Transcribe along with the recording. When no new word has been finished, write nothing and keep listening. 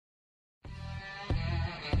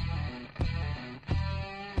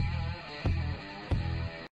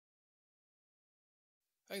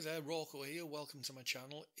Hey there, Rocco here, welcome to my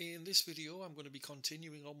channel. In this video I'm going to be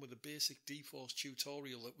continuing on with the basic dForce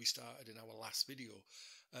tutorial that we started in our last video.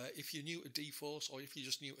 If you're new to dForce or if you're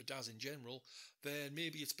just new to Daz in general, then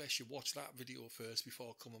maybe it's best you watch that video first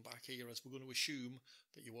before coming back here, as we're going to assume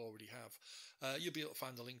that you already have. You'll be able to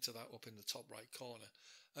find the link to that up in the top right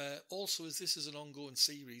corner. Also, as this is an ongoing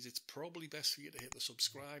series, it's probably best for you to hit the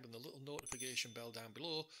subscribe and the little notification bell down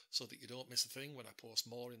below so that you don't miss a thing when I post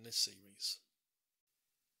more in this series.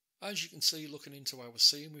 As you can see, looking into our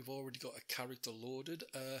scene, we've already got a character loaded.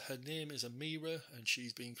 Her name is Amira and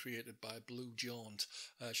she's been created by Blue Jaunt.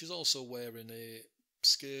 She's also wearing a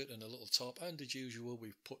skirt and a little top, and as usual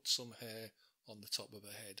we've put some hair on the top of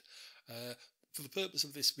her head. For the purpose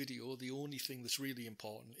of this video, the only thing that's really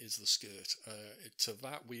important is the skirt. To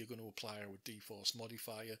that we are going to apply our dForce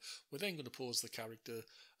modifier. We're then going to pose the character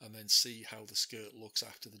and then see how the skirt looks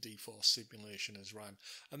after the dForce simulation has ran.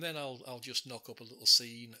 And then I'll just knock up a little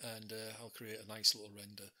scene and I'll create a nice little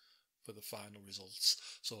render for the final results.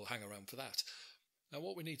 So hang around for that. Now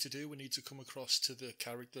what we need to do, we need to come across to the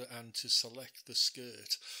character and to select the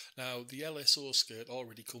skirt. Now the LSO skirt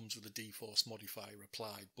already comes with a dForce modifier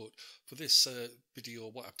applied, but for this video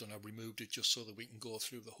what I've done, I've removed it just so that we can go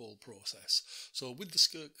through the whole process. So with the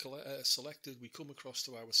skirt selected, we come across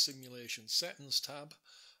to our simulation settings tab.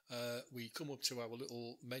 We come up to our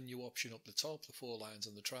little menu option up the top, the 4 lines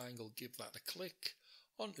and the triangle, give that a click,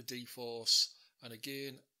 onto dForce, and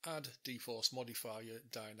again add dForce modifier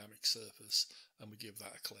dynamic surface, and we give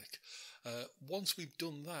that a click. Once we've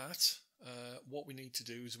done that, what we need to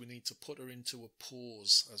do is we need to put her into a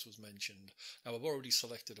pose, as was mentioned. Now I've already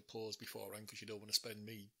selected a pose beforehand because you don't want to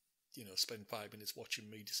spend 5 minutes watching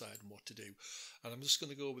me deciding what to do, and I'm just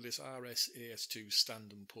going to go with this RSAS2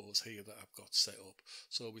 standing pose here that I've got set up.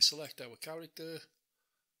 So we select our character,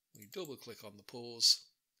 we double click on the pose,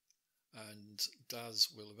 and Daz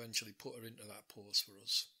will eventually put her into that pose for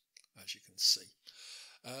us, as you can see.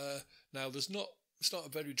 Now it's not a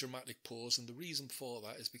very dramatic pose, and the reason for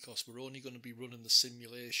that is because we're only going to be running the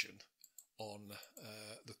simulation on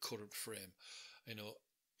the current frame.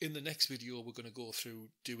 In the next video we're going to go through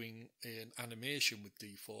doing an animation with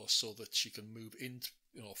dForce so that she can move in,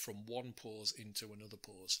 from one pose into another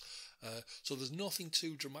pose. So there's nothing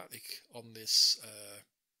too dramatic on this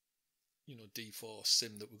dForce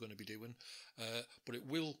sim that we're going to be doing, but it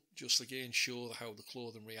will just again show how the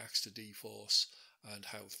clothing reacts to dForce and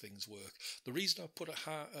how things work. The reason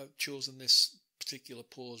I've chosen this particular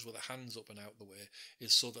pose with the hands up and out the way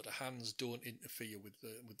is so that the hands don't interfere with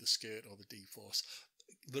the skirt or the dForce.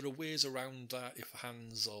 There are ways around that if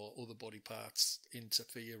hands or other body parts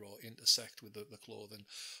interfere or intersect with the clothing,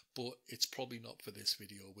 but it's probably not for this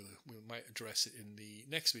video. We might address it in the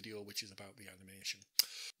next video, which is about the animation.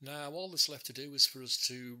 Now all that's left to do is for us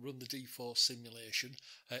to run the dForce simulation.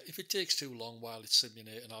 If it takes too long while it's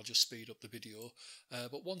simulating, I'll just speed up the video,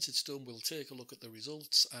 but once it's done we'll take a look at the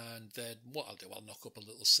results, and then what I'll do, I'll knock up a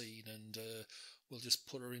little scene and we'll just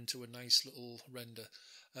put her into a nice little render.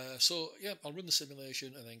 So yeah, I'll run the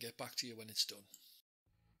simulation and then get back to you when it's done.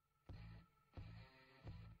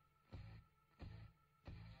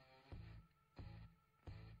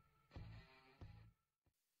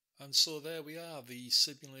 And so there we are, the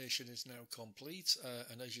simulation is now complete,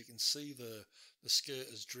 and as you can see the skirt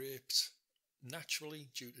is draped naturally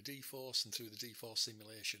due to dForce and through the dForce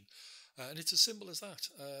simulation. And it's as simple as that.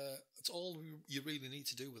 It's all you really need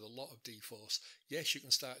to do with a lot of dForce. Yes, you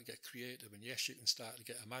can start to get creative, and yes, you can start to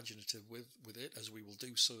get imaginative with it, as we will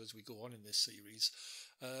do so as we go on in this series.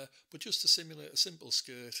 But just to simulate a simple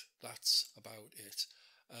skirt, that's about it.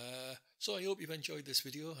 So I hope you've enjoyed this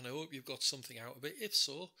video, and I hope you've got something out of it. If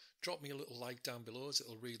so, drop me a little like down below, as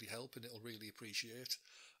it'll really help and it'll really appreciate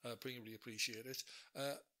it.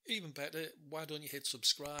 Even better, why don't you hit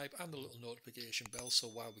subscribe and the little notification bell, so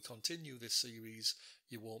while we continue this series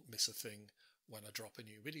you won't miss a thing when I drop a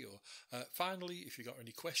new video. Finally, if you've got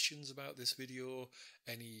any questions about this video,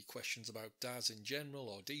 any questions about Daz in general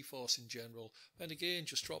or dForce in general, then again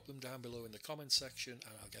just drop them down below in the comment section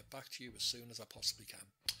and I'll get back to you as soon as I possibly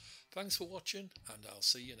can. Thanks for watching, and I'll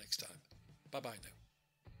see you next time. Bye bye now.